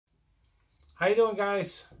How you doing,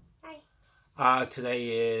 guys? Hi.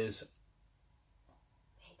 Today is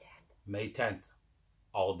May 10th. May 10th,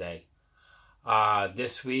 all day.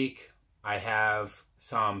 This week I have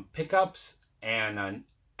some pickups and an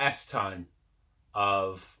S-ton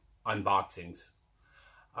of unboxings.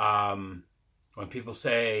 When people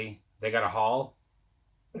say they got a haul,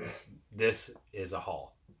 this is a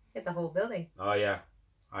haul. Get the whole building. Oh yeah,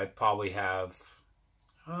 I probably have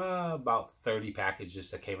about 30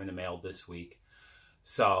 packages that came in the mail this week.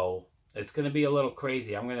 So it's going to be a little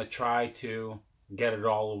crazy. I'm going to try to get it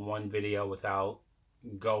all in one video without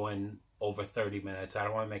going over 30 minutes. I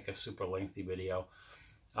don't want to make a super lengthy video.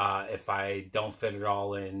 If I don't fit it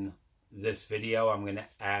all in this video, I'm going to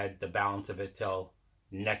add the balance of it till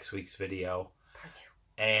next week's video.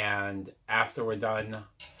 And after we're done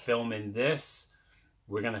filming this,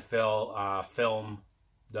 we're going to film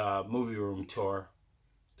the movie room tour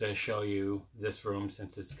to show you this room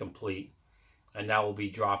since it's complete. And that will be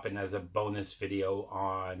dropping as a bonus video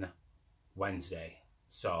on Wednesday.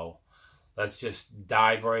 So let's just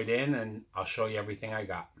dive right in and I'll show you everything I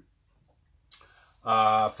got.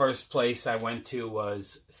 First place I went to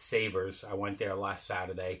was Savers. I went there last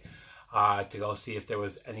Saturday to go see if there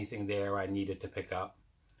was anything there I needed to pick up.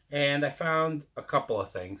 And I found a couple of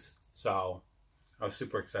things. So I was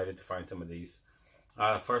super excited to find some of these.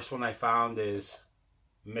 The first one I found is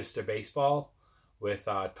Mr. Baseball with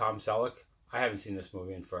Tom Selleck. I haven't seen this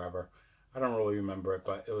movie in forever. I don't really remember it,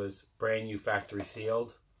 but it was brand new factory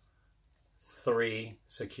sealed. 3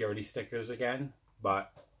 security stickers again,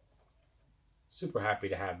 but super happy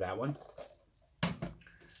to have that one.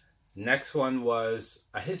 Next one was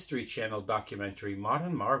a History Channel documentary,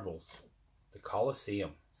 Modern Marvels, the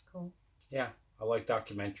Coliseum. It's cool. Yeah, I like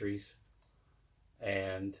documentaries.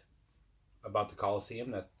 And about the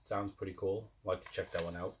Coliseum, that sounds pretty cool. I'd like to check that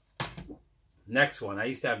one out. Next one, I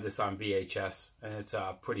used to have this on VHS, and it's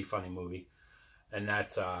a pretty funny movie. And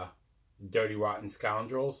that's Dirty Rotten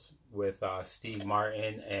Scoundrels with Steve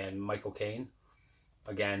Martin and Michael Caine.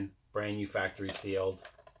 Again, brand new factory sealed.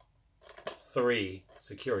 3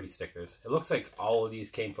 security stickers. It looks like all of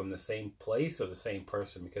these came from the same place or the same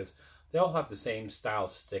person because they all have the same style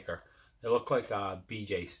sticker. They look like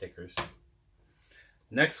BJ stickers.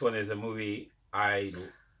 Next one is a movie I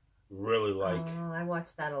really like. Oh, I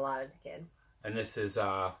watched that a lot as a kid. And this is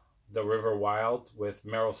The River Wild with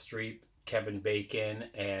Meryl Streep, Kevin Bacon,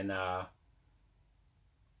 and I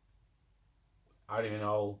don't even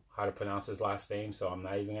know how to pronounce his last name, so I'm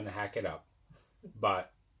not even going to hack it up.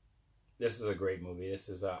 But this is a great movie. This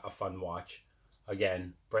is a fun watch.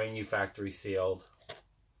 Again, brand new factory sealed.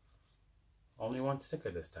 Only 1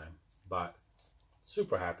 sticker this time, but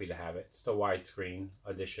super happy to have it. It's the widescreen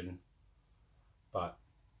edition, but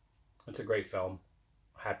it's a great film.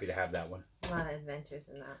 Happy to have that one. A lot of adventures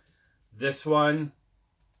in that. This one,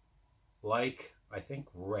 like, I think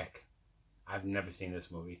Rick. I've never seen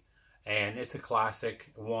this movie. And it's a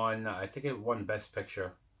classic one. I think it won Best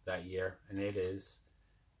Picture that year. And it is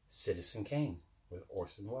Citizen Kane with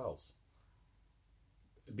Orson Welles.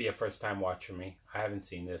 It'd be a first time watch for me. I haven't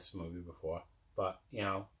seen this movie before. But, you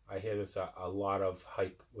know, I hear there's a lot of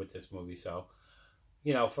hype with this movie. So,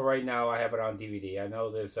 you know, for right now, I have it on DVD. I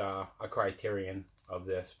know there's a Criterion of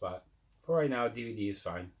this, but for right now, DVD is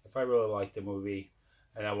fine. If I really like the movie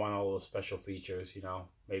and I want all those special features, you know,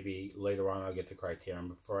 maybe later on I'll get the Criterion.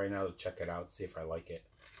 But for right now, I'll check it out, see if I like it.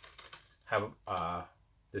 Have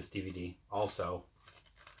this DVD. Also,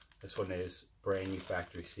 this one is brand new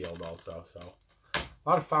factory sealed also.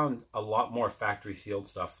 So found a lot more factory sealed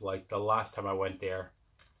stuff. Like the last time I went there,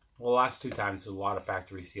 well, the last 2 times, was a lot of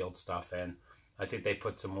factory sealed stuff. And I think they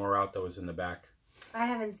put some more out that was in the back. I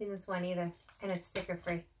haven't seen this one either. And it's sticker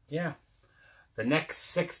free. Yeah. The next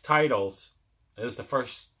 6 titles, it was the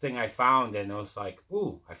first thing I found, and it was like,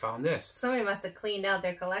 ooh, I found this. Somebody must have cleaned out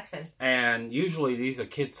their collection. And usually these are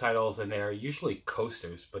kids' titles, and they're usually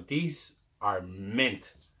coasters, but these are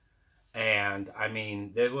mint. And, I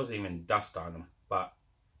mean, there wasn't even dust on them, but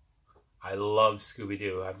I love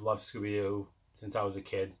Scooby-Doo. I've loved Scooby-Doo since I was a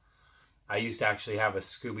kid. I used to actually have a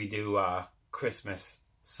Scooby-Doo Christmas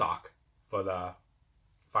sock for the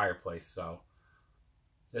fireplace, so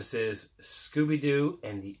this is Scooby-Doo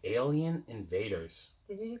and the Alien Invaders.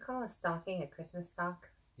 Did you call a stocking a Christmas sock?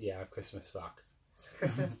 Yeah, a Christmas sock.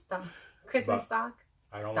 Christmas sock. Christmas sock?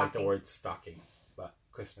 I don't like the word stocking, but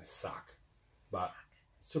Christmas sock. But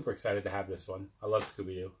super excited to have this one. I love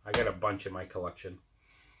Scooby-Doo. I got a bunch in my collection.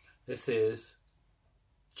 This is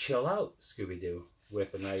Chill Out Scooby-Doo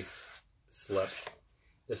with a nice slip.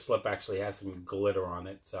 This slip actually has some glitter on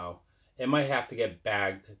it, so it might have to get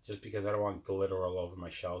bagged just because I don't want glitter all over my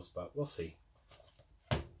shelves, but we'll see.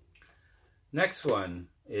 Next one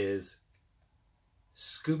is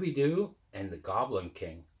Scooby-Doo and the Goblin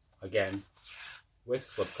King. Again, with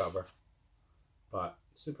slipcover. But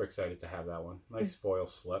super excited to have that one. Nice foil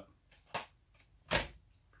slip.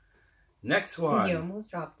 Next one. You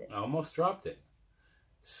almost dropped it. I almost dropped it.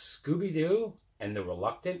 Scooby-Doo and the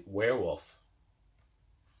Reluctant Werewolf.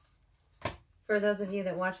 For those of you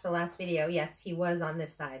that watched the last video, yes, he was on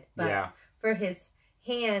this side. But for his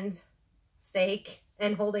hand sake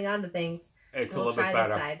and holding on to things, it's a little bit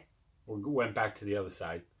better. We went back to the other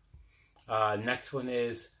side. Next one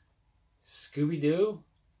is Scooby-Doo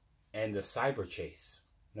and the Cyber Chase.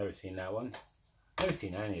 Never seen that one. Never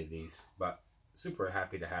seen any of these, but super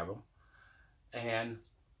happy to have them. And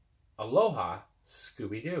Aloha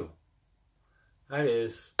Scooby-Doo. That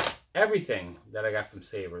is everything that I got from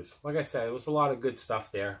Savers. Like I said, it was a lot of good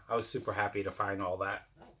stuff there. I was super happy to find all that.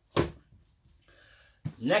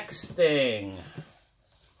 Next thing.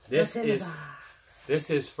 This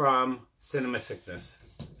is from CinemaSickness.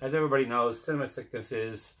 As everybody knows, CinemaSickness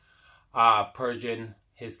is purging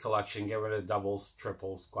his collection, get rid of doubles,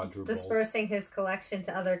 triples, quadruples. Dispersing his collection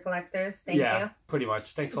to other collectors. Thank you. Yeah, pretty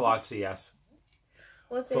much. Thanks a lot, CS,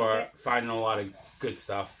 for finding a lot of good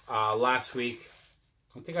stuff. Last week,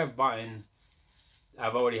 I think I've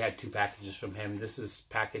already had 2 packages from him. This is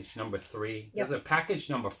package number 3. Yep. There's a package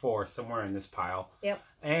number 4 somewhere in this pile. Yep.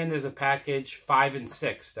 And there's a package 5 and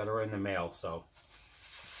 6 that are in the mail. So,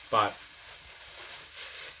 but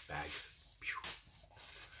bags.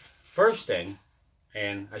 First thing,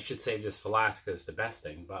 and I should save this for last because it's the best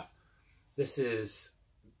thing, but this is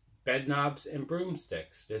Bed Knobs and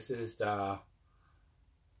Broomsticks. This is the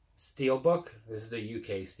Steelbook. This is the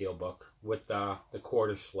UK Steelbook with the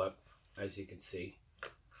quarter slip, as you can see.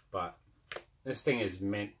 But this thing is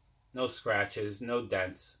mint. No scratches, no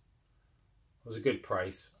dents. It was a good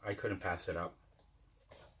price. I couldn't pass it up.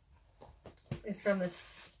 It's from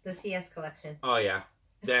the CS collection. Oh, yeah.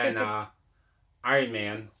 Then Iron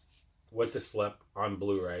Man with the slip on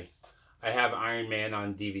Blu-ray. I have Iron Man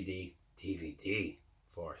on DVD. DVD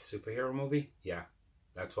for a superhero movie? Yeah.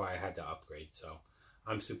 That's why I had to upgrade. So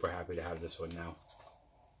I'm super happy to have this one now.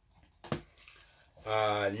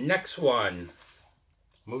 Next one.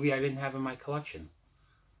 Movie I didn't have in my collection.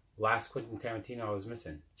 Last Quentin Tarantino I was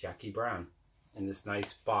missing. Jackie Brown. In this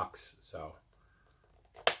nice box. So.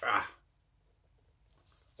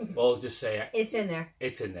 We'll just say it's in there.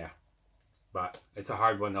 It's in there. But it's a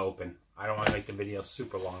hard one to open. I don't want to make the video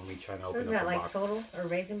super long me trying to open up the box. Is that like Total or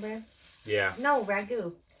Raisin Bran? Yeah. No,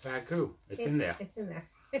 Ragu. Ragu. It's in there. It's in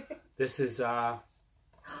there. This is the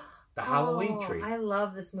Halloween Tree. I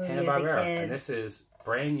love this movie as a kid. And this is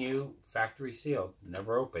brand new, factory sealed,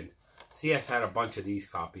 never opened. CS had a bunch of these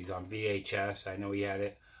copies on VHS. I know he had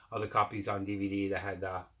it. Other copies on DVD that had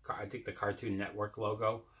I think the Cartoon Network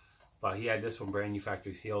logo. But he had this one brand new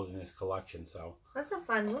factory sealed in his collection, so. That's a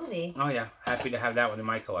fun movie. Oh yeah, happy to have that one in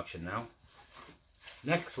my collection now.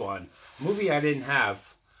 Next one, movie I didn't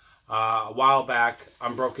have a while back.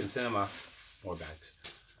 Unbroken Cinema, more bags,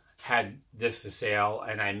 had this for sale,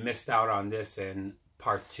 and I missed out on this in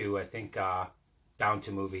part 2. I think Down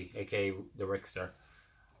to Movie, aka the Rickster,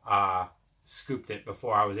 scooped it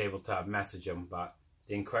before I was able to message him. But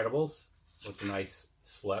The Incredibles with a nice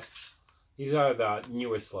slip. These are the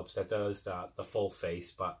newer slips that does the full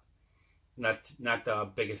face, but not the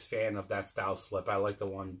biggest fan of that style slip. I like the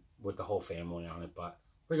one with the whole family on it, but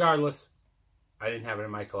regardless, I didn't have it in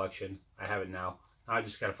my collection. I have it now. I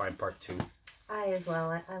just gotta find part 2. I as well.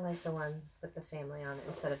 I like the one with the family on it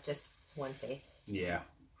instead of just one face. Yeah.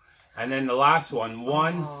 And then the last one,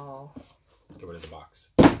 get rid of the box.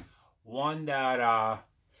 One that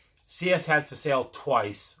CS had for sale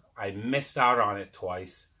twice. I missed out on it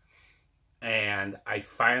twice. And I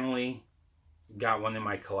finally got one in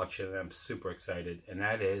my collection, and I'm super excited. And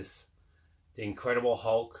that is the Incredible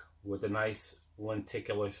Hulk with a nice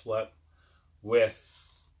lenticular slip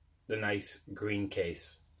with the nice green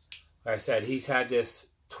case. Like I said, he's had this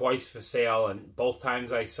twice for sale, and both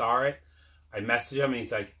times I saw it, I messaged him, and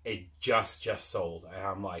he's like, it just sold. And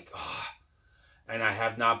I'm like, ah. And I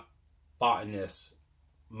have not bought this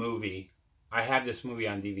movie. I have this movie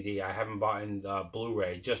on DVD. I haven't bought in the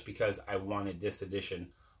Blu-ray just because I wanted this edition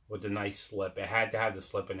with the nice slip. It had to have the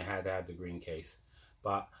slip and it had to have the green case.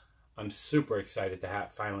 But I'm super excited to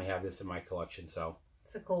finally have this in my collection. So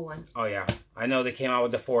it's a cool one. Oh yeah, I know they came out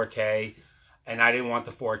with the 4K, and I didn't want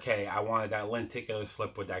the 4K. I wanted that lenticular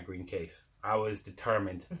slip with that green case. I was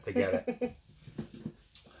determined to get it.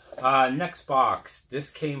 Next box.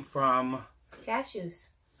 This came from Cashews.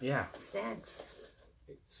 Yeah.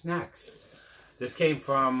 Snacks. This came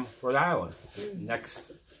from Rhode Island,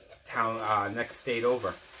 next town, next state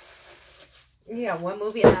over. You got one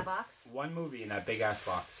movie in that box? One movie in that big-ass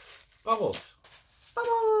box. Bubbles.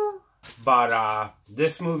 Bubble! But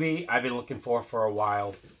this movie I've been looking for a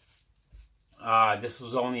while. This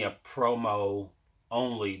was only a promo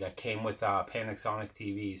only that came with Panasonic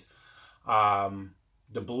TVs.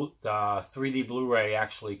 The 3D Blu-ray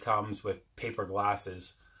actually comes with paper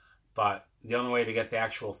glasses, but the only way to get the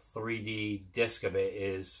actual 3D disc of it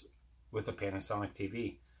is with a Panasonic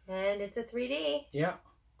TV. And it's a 3D. Yeah.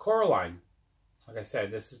 Coraline. Like I said,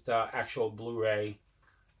 this is the actual Blu-ray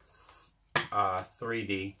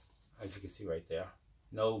 3D, as you can see right there.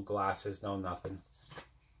 No glasses, no nothing.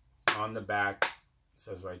 On the back, it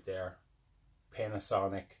says right there,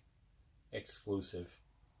 Panasonic exclusive,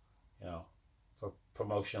 you know, for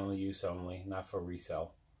promotional use only, not for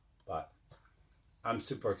resale. But I'm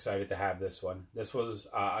super excited to have this one. This was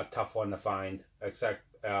a tough one to find,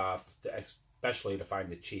 especially to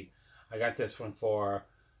find it cheap. I got this one for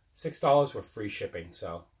 $6 with free shipping,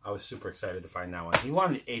 so I was super excited to find that one. He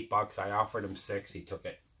wanted $8. I offered him $6. He took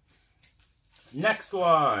it. Next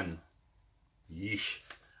one. Yeesh.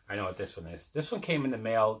 I know what this one is. This one came in the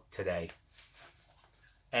mail today.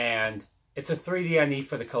 And it's a 3D I need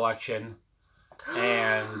for the collection.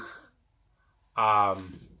 And I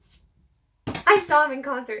saw him in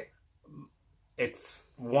concert. It's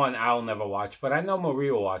one I'll never watch, but I know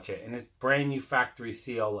Marie will watch it. And it's brand new factory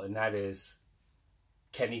seal, and that is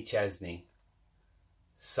Kenny Chesney.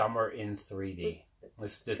 Summer in 3D.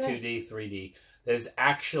 This is the 2D, 3D. There's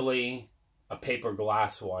actually a paper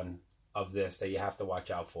glass one of this that you have to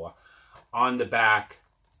watch out for. On the back,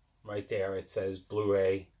 right there, it says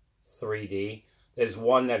Blu-ray 3D. There's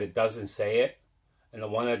one that it doesn't say it, and the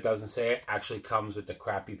one that doesn't say it actually comes with the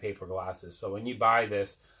crappy paper glasses. So when you buy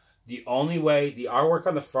this, the only way, the artwork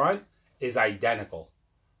on the front is identical.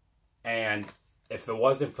 And if it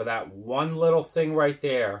wasn't for that one little thing right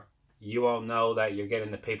there, you won't know that you're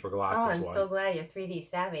getting the paper glasses one. Oh, I'm so glad you're 3D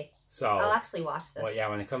savvy. So I'll actually watch this. Well, yeah,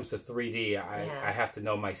 when it comes to 3D, I have to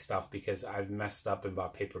know my stuff because I've messed up and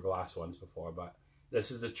bought paper glass ones before. But this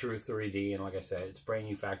is the true 3D, and like I said, it's brand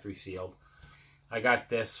new factory sealed. I got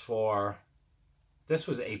this for, this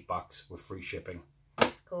was $8 with free shipping.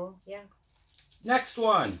 That's cool, yeah. Next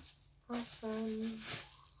one. Awesome.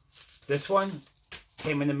 This one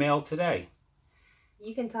came in the mail today.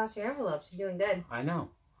 You can toss your envelopes. You're doing good. I know.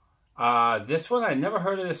 This one, I never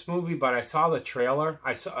heard of this movie, but I saw the trailer.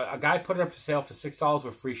 I saw a guy put it up for sale for $6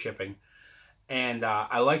 with free shipping. And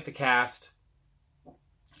I liked the cast.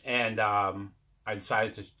 And I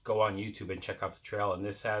decided to go on YouTube and check out the trailer. And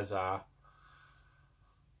this has, oh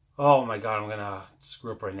my God, I'm going to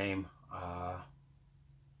screw up her name.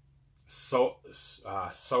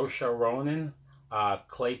 Saoirse Ronan,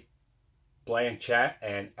 Clay Blanchett,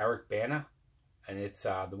 and Eric Bana. And it's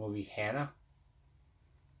the movie Hannah.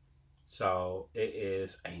 So it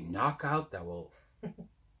is a knockout that will,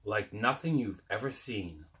 like nothing you've ever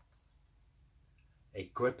seen.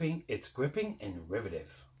 It's gripping and riveting.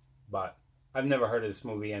 But I've never heard of this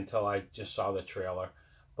movie until I just saw the trailer.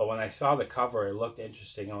 But when I saw the cover, it looked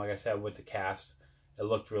interesting. And like I said, with the cast, it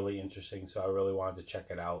looked really interesting. So I really wanted to check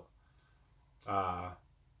it out.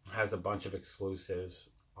 Has a bunch of exclusives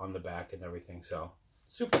on the back and everything. So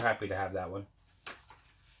super happy to have that one.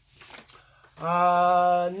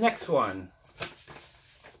 Next one.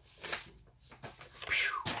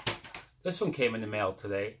 This one came in the mail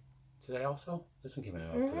today. Today also? This one came in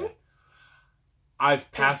the mail today.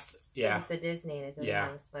 I've passed, yeah. It's a Disney and it doesn't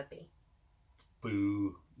have a Slippy.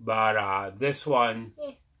 Boo. But this one,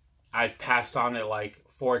 I've passed on it like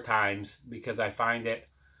 4 times because I find it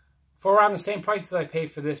for around the same price as I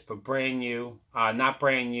paid for this, but brand new, not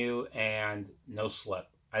brand new, and no slip.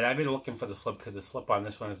 And I've been looking for the slip because the slip on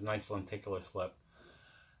this one is a nice lenticular slip.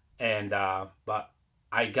 And, but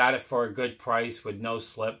I got it for a good price with no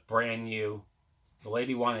slip, brand new. The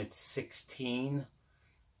lady wanted 16,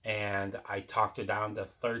 and I talked her down to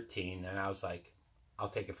 13, and I was like, I'll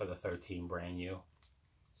take it for the 13 brand new.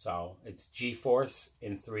 So it's G-Force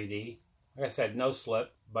in 3D. Like I said, no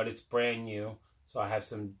slip, but it's brand new. So I have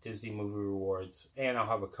some Disney movie rewards, and I'll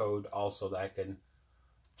have a code also that I can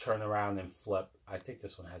turn around and flip. I think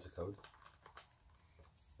this one has a code.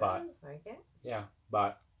 But like it. Yeah,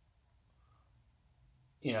 but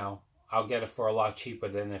you know, I'll get it for a lot cheaper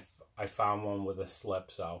than if I found one with a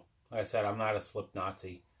slip. So like I said, I'm not a slip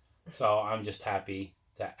Nazi. So I'm just happy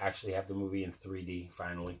to actually have the movie in 3D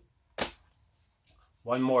finally.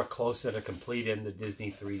 One more closer to completing the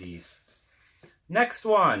Disney 3Ds. Next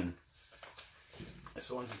one. This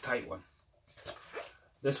one's a tight one.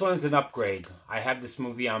 This one's an upgrade. I have this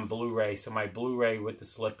movie on Blu-ray, so my Blu-ray with the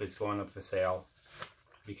slip is going up for sale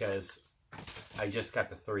because I just got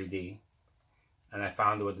the 3D. and I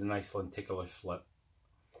found it with a nice lenticular slip.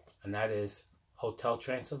 And that is Hotel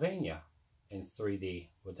Transylvania in 3D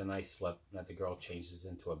with a nice slip that the girl changes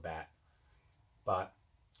into a bat. But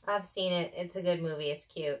I've seen it. It's a good movie. It's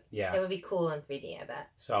cute. Yeah. It would be cool in 3D, I bet.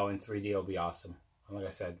 So in 3D, it'll be awesome. And like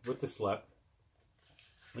I said, with the slip,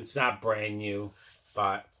 it's not brand new,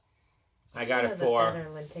 but I got it for... better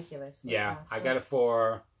lenticular slip. Yeah, I got it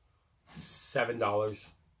for $7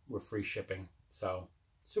 with free shipping. So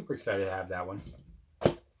super excited to have that one.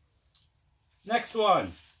 Next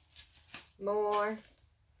one. More.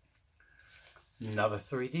 Another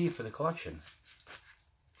 3D for the collection.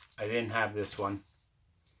 I didn't have this one.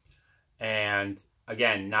 And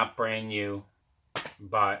again, not brand new,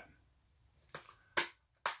 but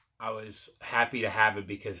I was happy to have it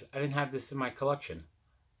because I didn't have this in my collection.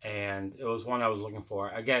 And it was one I was looking for.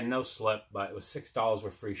 Again, no slip, but it was $6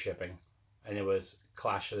 with free shipping. And it was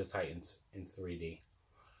Clash of the Titans in 3D.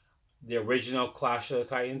 The original Clash of the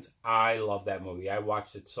Titans, I love that movie. I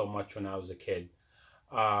watched it so much when I was a kid.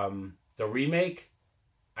 The remake,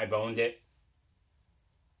 I've owned it.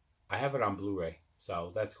 I have it on Blu-ray,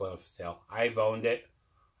 so that's going for sale. I've owned it.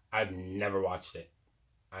 I've never watched it.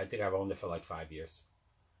 I think I've owned it for like 5 years.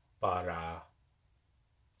 But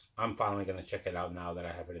I'm finally going to check it out now that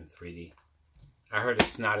I have it in 3D. I heard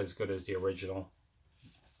it's not as good as the original.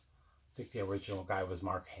 I think the original guy was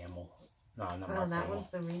Mark Hamill. No, not Mark Hamill. That one's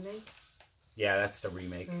the remake? Yeah, that's the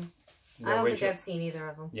remake. I don't think I've seen either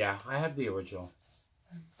of them. Yeah, I have the original.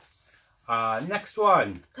 Next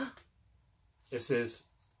one. This is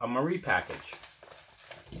a Marie package.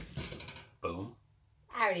 Boom.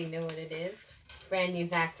 I already know what it is. It's brand new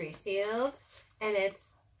factory sealed. And it's...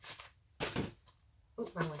 Oop,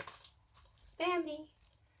 wrong one. Bambi.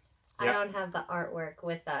 Yep. I don't have the artwork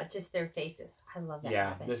with just their faces. I love that.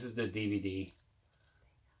 Yeah, this is the DVD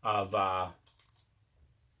of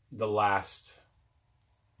the last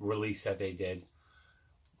release that they did.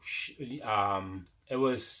 It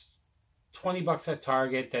was $20 at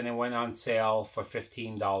Target, then it went on sale for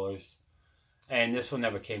 $15. And this one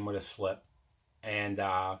never came with a slip. And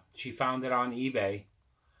she found it on eBay.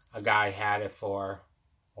 A guy had it for,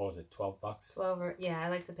 what was it, $12? 12 or, yeah, I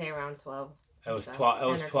like to pay around 12. It was 12. It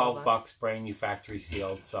was $12, brand new factory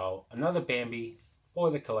sealed. So another Bambi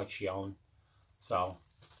for the collection. So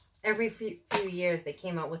every few years they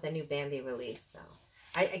came out with a new Bambi release. So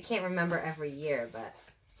I can't remember every year, but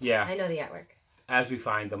yeah, I know the artwork as we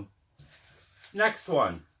find them. Next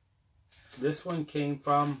one. This one came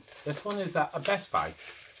from. This one is a Best Buy.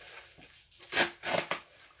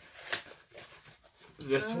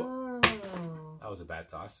 This one. That was a bad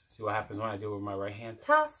toss. See what happens when I do it with my right hand.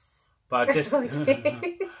 Toss. But this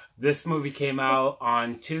this movie came out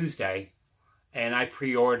on Tuesday, and I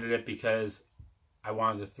pre-ordered it because I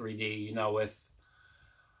wanted the 3D. You know, with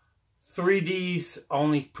 3Ds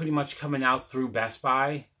only pretty much coming out through Best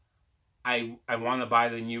Buy, I want to buy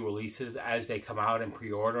the new releases as they come out and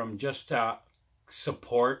pre-order them just to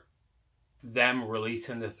support them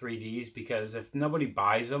releasing the 3Ds, because if nobody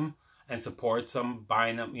buys them and supports them,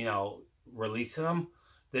 buying them, you know, releasing them,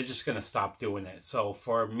 they're just going to stop doing it. So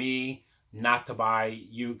for me not to buy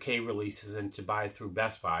UK releases and to buy through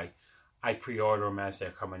Best Buy, I pre-order them as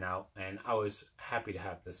they're coming out. And I was happy to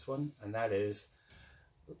have this one. And that is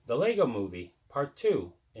the Lego Movie Part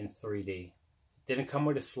 2 in 3D. Didn't come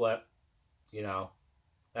with a slip. You know,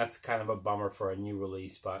 that's kind of a bummer for a new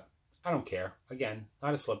release, but I don't care. Again,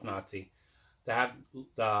 not a slip Nazi. To have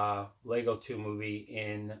the Lego 2 movie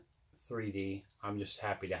in 3D, I'm just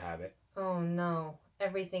happy to have it. Oh no.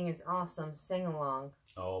 Everything is awesome. Sing along.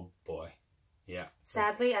 Oh boy. Yeah.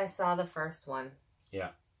 Sadly, I saw the first one. Yeah,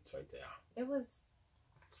 it's right there. It was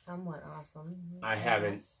somewhat awesome. I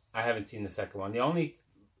haven't seen the second one. The only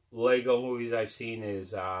Lego movies I've seen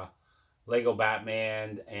is Lego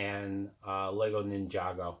Batman and Lego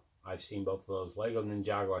Ninjago. I've seen both of those. Lego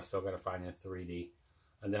Ninjago I still got to find in 3D.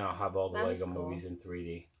 And then I'll have all the Lego movies in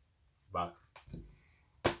 3D. But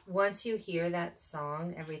once you hear that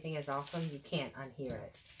song, Everything is Awesome, you can't unhear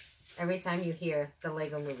it. Every time you hear the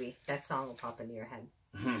Lego Movie, that song will pop into your head.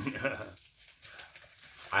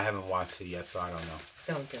 I haven't watched it yet, so I don't know.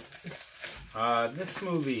 Don't do it.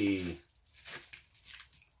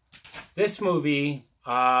 This movie,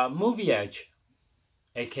 Movie Edge,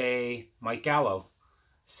 a.k.a. Mike Gallo,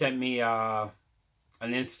 sent me an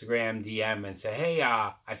Instagram DM and said, hey,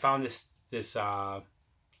 I found this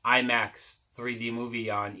IMAX 3D movie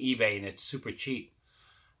on eBay and it's super cheap.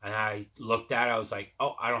 And I looked at it, I was like,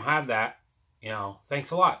 oh, I don't have that. You know, thanks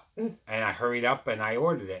a lot. And I hurried up and I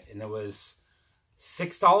ordered it. And it was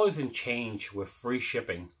 $6 and change with free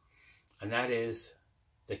shipping. And that is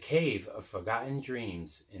The Cave of Forgotten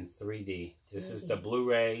Dreams in 3D. This is the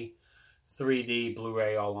Blu-ray, 3D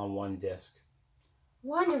Blu-ray all on one disc.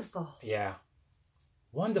 Wonderful. Yeah.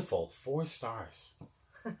 Wonderful. 4 stars.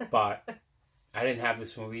 But I didn't have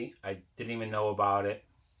this movie. I didn't even know about it.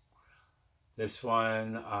 This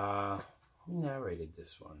one, who narrated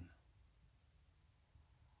this one?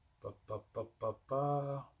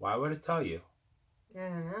 Why would it tell you? I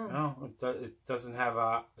don't know. No, it doesn't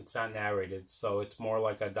have it's not narrated, so it's more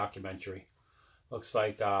like a documentary. Looks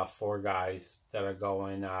like 4 guys that are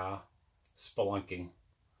going spelunking.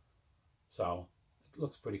 So, it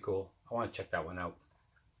looks pretty cool. I want to check that one out.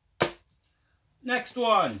 Next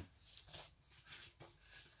one.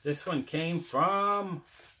 This one came from...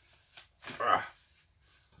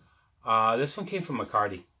 this one came from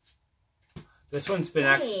mercari. This one's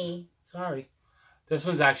been sorry. This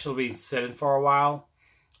one's actually been sitting for a while.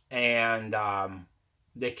 And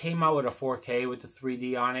they came out with a 4K with the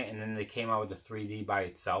 3D on it. And then they came out with the 3D by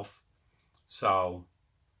itself. So,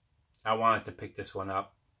 I wanted to pick this one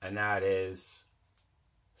up. And that is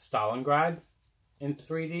Stalingrad in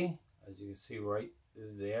 3D. As you can see right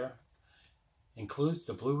there. Includes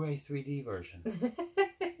the Blu-ray 3D version.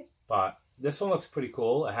 But this one looks pretty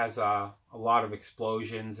cool. It has a lot of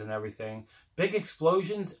explosions and everything. Big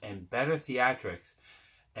explosions and better theatrics.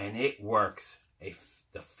 And it works.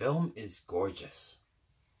 The film is gorgeous.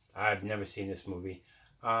 I've never seen this movie.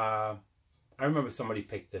 I remember somebody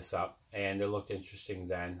picked this up. And it looked interesting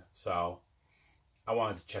then. So I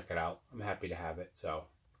wanted to check it out. I'm happy to have it. So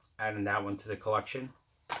adding that one to the collection.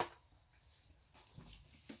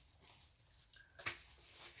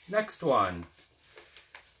 Next one.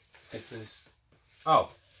 This is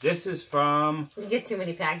from... You get too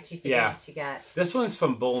many packs, you forget what you got. This one's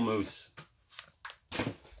from bullmoose.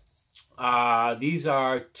 These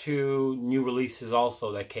are 2 new releases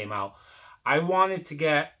also that came out. I wanted to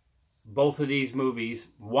get both of these movies.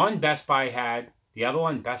 One Best Buy had, the other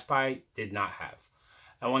one Best Buy did not have.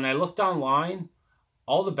 And when I looked online,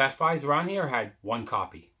 all the Best Buys around here had 1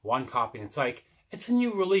 copy. 1 copy. And it's like, it's a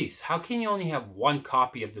new release. How can you only have 1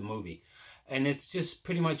 copy of the movie? And it's just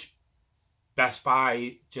pretty much Best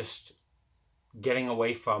Buy just getting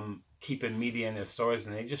away from keeping media in their stores,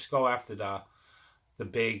 and they just go after the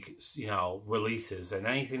big, releases, and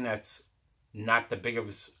anything that's not the big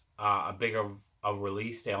of a bigger of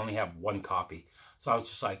release, they only have 1 copy. So I was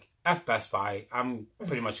just like, F Best Buy. I'm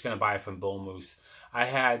pretty much gonna buy it from bullmoose. I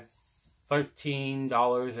had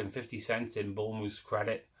 $13.50 in bullmoose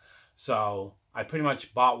credit, so I pretty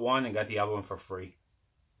much bought one and got the other one for free.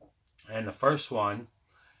 And the first one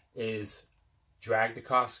is Dragged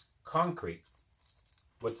Across Concrete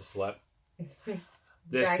with the slip. This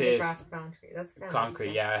Dragged is Across Concrete. That's kind Concrete.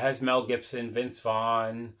 of Yeah, it has Mel Gibson, Vince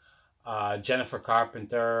Vaughn, Jennifer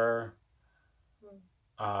Carpenter,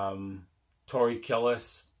 Tori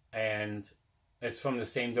Killis, and it's from the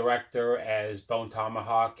same director as Bone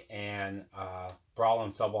Tomahawk and Brawl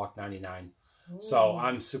in Cell Block 99. Ooh. So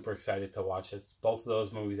I'm super excited to watch it. Both of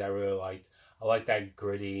those movies I really liked. I like that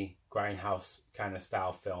gritty grindhouse kind of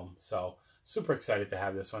style film. So super excited to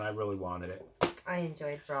have this one. I really wanted it. I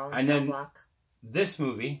enjoyed Brawl in Cell Block. This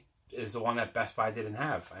movie is the one that Best Buy didn't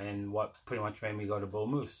have, and what pretty much made me go to Bull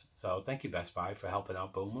Moose. So thank you, Best Buy, for helping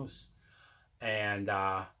out Bull Moose. And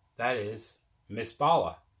that is Miss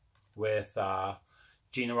Bala with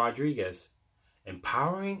Gina Rodriguez.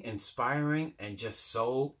 Empowering, inspiring, and just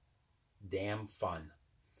so damn fun.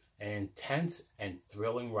 An intense and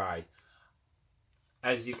thrilling ride.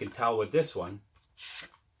 As you can tell with this one,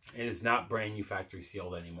 it is not brand new factory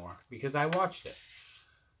sealed anymore because I watched it.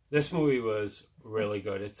 This movie was really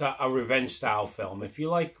good. It's a revenge style film. If you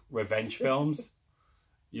like revenge films,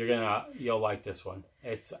 you'll like this one.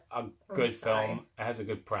 It's a good film. It has a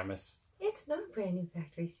good premise. It's not brand new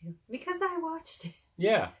factory sealed because I watched it.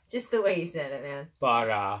 Yeah. Just the way you said it, man.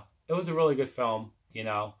 But it was a really good film,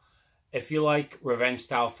 If you like revenge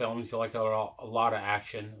style films, you like a lot of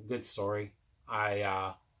action, good story,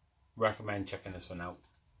 I recommend checking this one out.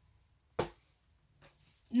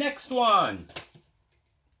 Next one.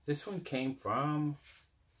 This one came from...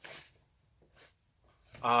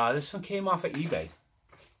 this one came off of eBay.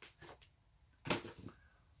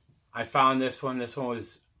 I found this one. This one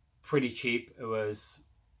was pretty cheap. It was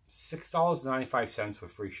 $6.95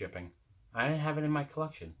 with free shipping. I didn't have it in my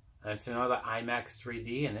collection. And it's another IMAX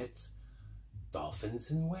 3D, and it's Dolphins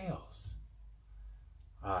and Whales.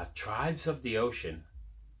 Tribes of the Ocean.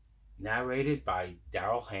 Narrated by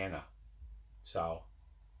Daryl Hannah. So,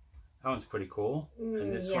 that one's pretty cool.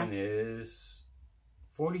 And this one is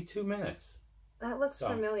 42 minutes. That looks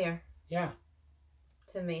familiar. Yeah.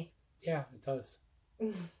 To me. Yeah, it does.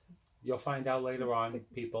 You'll find out later on,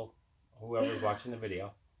 people, whoever's watching the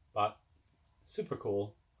video. But super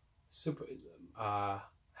cool. Super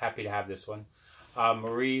happy to have this one.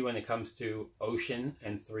 Marie, when it comes to ocean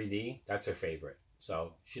and 3D, that's her favorite.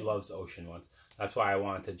 So she loves ocean ones. That's why I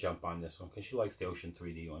wanted to jump on this one, because she likes the ocean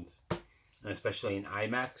 3D ones. And especially in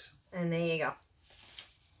IMAX. And there you go.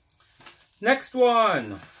 Next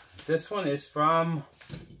one. This one is from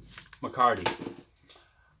mercari.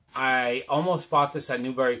 I almost bought this at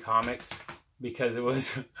Newbury Comics because it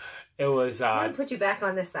was I'm gonna put you back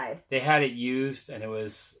on this side. They had it used and it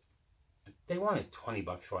was, they wanted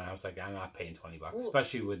 $20 for it. And I was like, I'm not paying $20, Ooh.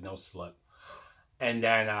 especially with no slip. And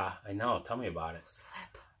then I know, tell me about it.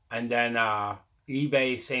 Slip. And then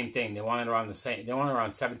eBay, same thing. They wanted around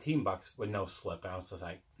 $17 with no slip. And I was just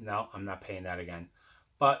like, no, I'm not paying that again.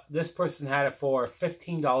 But this person had it for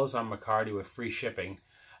 $15 on mercari with free shipping,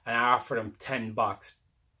 and I offered him $10,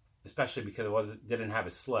 especially because didn't have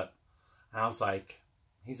a slip. And I was like,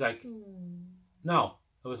 he's like, no,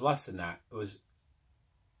 it was less than that.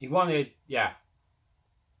 He wanted, $10.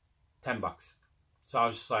 So I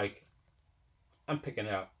was just like, I'm picking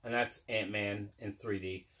it up, and that's Ant-Man in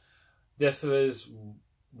 3D. This was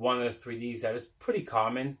one of the 3Ds that is pretty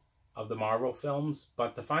common of the Marvel films,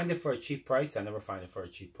 but to find it for a cheap price, I never find it for a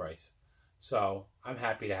cheap price. So I'm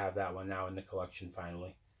happy to have that one now in the collection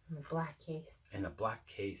finally. In a black case. In a black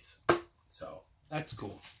case. So that's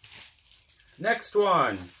cool. Next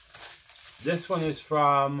one. This one is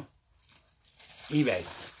from eBay.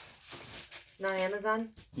 Not Amazon?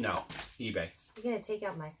 No, eBay. You're gonna take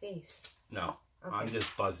out my face. No, okay. I'm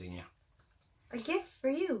just buzzing you. A gift for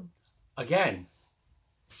you. Again,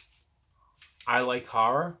 I like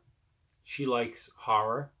horror. She likes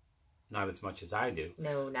horror, not as much as I do.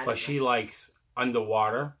 No, not but as she much. likes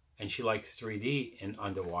underwater, and she likes 3D in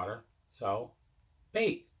underwater. So,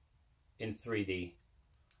 bait in 3D.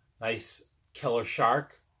 Nice killer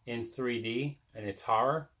shark in 3D, and it's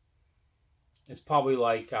horror. It's probably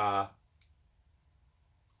like not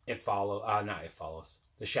It Follows.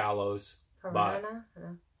 The Shallows. Piranha?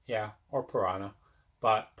 Yeah, or Piranha.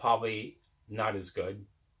 But probably not as good,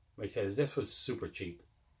 because this was super cheap.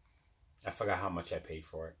 I forgot how much I paid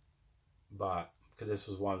for it. But, because this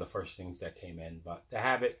was one of the first things that came in. But to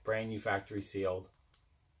have it brand new factory sealed,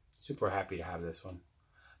 super happy to have this one.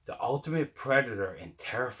 The Ultimate Predator in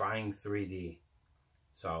terrifying 3D.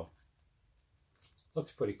 So,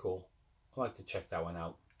 looks pretty cool. I'd like to check that one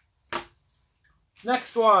out.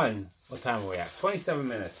 Next one. What time are we at? 27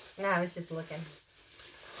 minutes. No, I was just looking.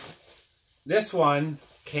 This one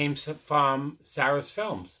came from Sarah's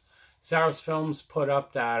Films. Sarah's Films put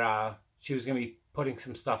up that she was going to be putting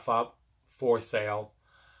some stuff up for sale.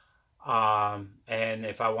 And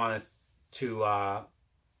if I wanted to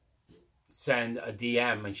send a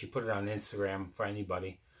DM, and she put it on Instagram for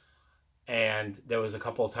anybody. And there was a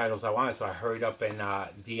couple of titles I wanted, so I hurried up and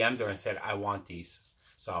DM'd her and said, I want these.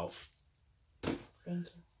 So, thank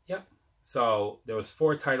you. Yep. So there was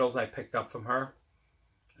 4 titles I picked up from her.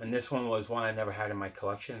 And this one was one I never had in my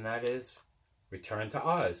collection, and that is Return to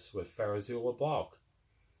Oz with Farazul LeBlanc.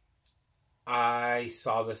 I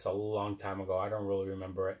saw this a long time ago. I don't really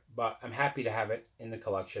remember it, but I'm happy to have it in the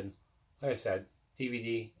collection. Like I said,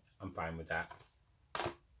 DVD, I'm fine with that.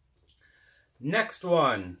 Next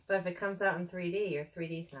one. But if it comes out in 3D, you're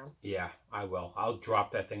 3D now. Yeah, I will. I'll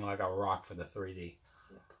drop that thing like a rock for the 3D.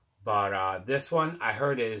 But this one, I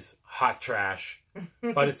heard, is hot trash.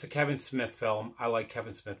 But it's a Kevin Smith film. I like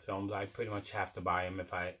Kevin Smith films. I pretty much have to buy them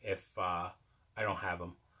if I don't have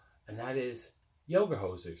them. And that is Yoga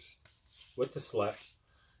Hosers with the slip.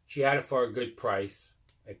 She had it for a good price.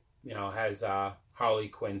 It, has Harley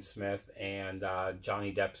Quinn Smith and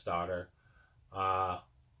Johnny Depp's daughter,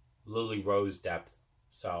 Lily Rose Depp.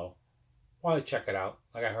 So, want to check it out.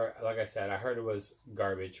 Like I said, I heard it was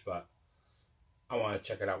garbage, but I want to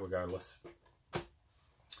check it out regardless.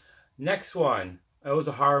 Next one. It was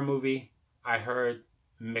a horror movie. I heard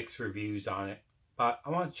mixed reviews on it, but I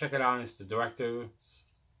want to check it out. It's the director's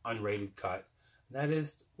unrated cut. And that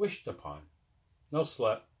is Wished Upon. No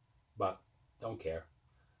slip, but don't care.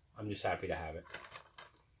 I'm just happy to have it.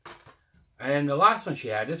 And the last one she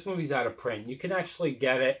had, this movie's out of print. You can actually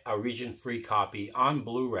get it, a region-free copy, on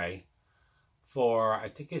Blu-ray for, I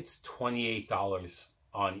think it's $28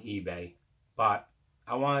 on eBay. But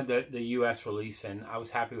I wanted the US release, and I was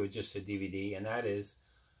happy with just the DVD, and that is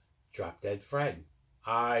Drop Dead Fred.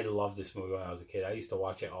 I loved this movie when I was a kid. I used to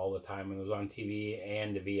watch it all the time when it was on TV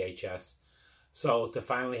and the VHS. So to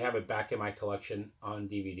finally have it back in my collection on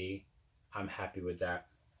DVD, I'm happy with that.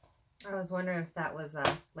 I was wondering if that was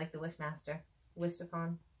like the Wishmaster. Wished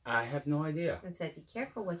Upon. I have no idea. It said, be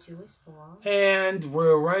careful what you wish for. And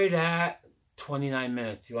we're right at 29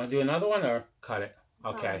 minutes. You want to do another one or cut it?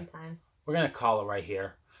 Okay. We're going to call it right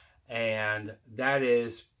here. And that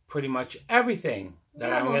is pretty much everything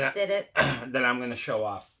that I'm gonna did it. that I'm gonna show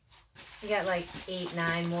off. You got like 8,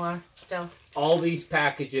 9 more still. All these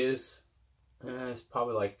packages, it's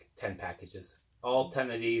probably like 10 packages. All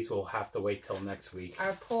 10 of these will have to wait till next week.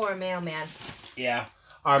 Our poor mailman. Yeah,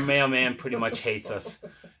 our mailman pretty much hates us.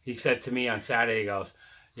 He said to me on Saturday, he goes,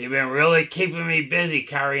 "You've been really keeping me busy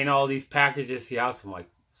carrying all these packages to the house." I'm like,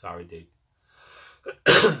 "Sorry, dude.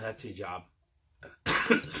 That's your job."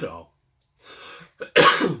 So.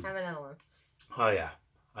 Have another one. Oh yeah,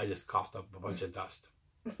 I just coughed up a bunch of dust.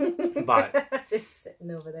 But it's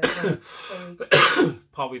sitting over there.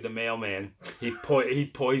 Probably the mailman. He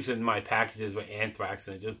poisoned my packages with anthrax,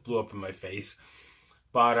 and it just blew up in my face.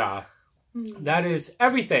 But that is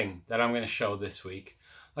everything that I'm going to show this week.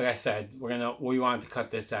 Like I said, we wanted to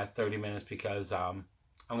cut this at 30 minutes because I'm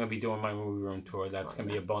going to be doing my movie room tour. That's going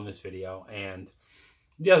to be a bonus video, and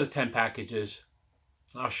the other 10 packages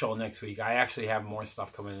I'll show next week. I actually have more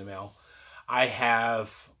stuff coming in the mail. I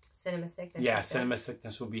have CinemaSickness. Yeah,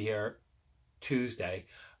 CinemaSickness will be here Tuesday.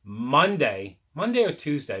 Monday or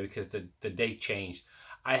Tuesday, because the date changed.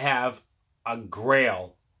 I have a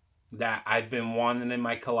Grail that I've been wanting in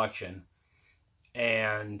my collection.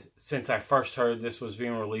 And since I first heard this was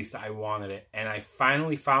being released, I wanted it. And I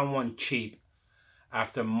finally found one cheap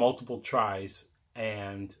after multiple tries.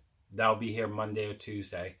 And that'll be here Monday or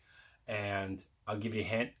Tuesday. And I'll give you a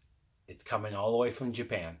hint. It's coming all the way from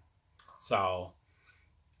Japan. So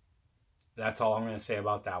that's all I'm going to say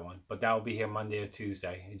about that one. But that will be here Monday or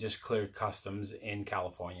Tuesday. It just cleared customs in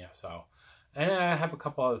California. So, and I have a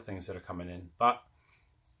couple other things that are coming in. But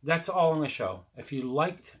that's all on the show. If you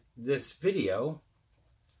liked this video,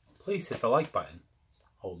 please hit the like button.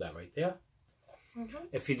 Hold that right there.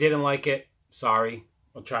 If you didn't like it, sorry.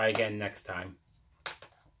 We'll try again next time.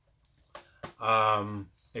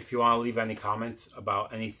 If you want to leave any comments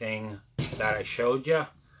about anything that I showed you,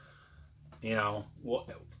 you know,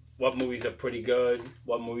 what movies are pretty good,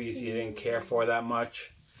 what movies you didn't care for that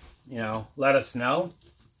much, you know, let us know.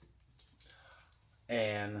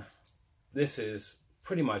 And this is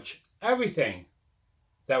pretty much everything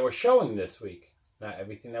that we're showing this week. Not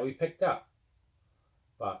everything that we picked up,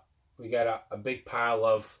 but we got a big pile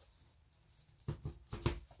of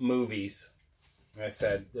movies. Like I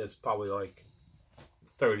said, there's probably like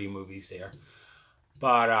 30 movies here.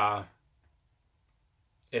 But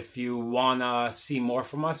if you want to see more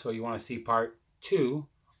from us, or you want to see part 2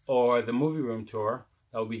 or the movie room tour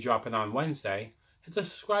that will be dropping on Wednesday, hit the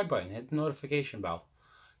subscribe button, hit the notification bell.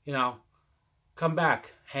 You know, come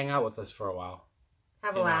back, hang out with us for a while.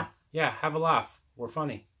 Have a laugh. Yeah, have a laugh. We're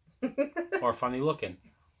funny. Or funny looking.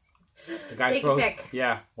 The guy Take a pic.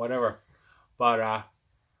 Yeah, whatever. But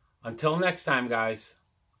until next time, guys.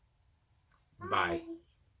 Bye.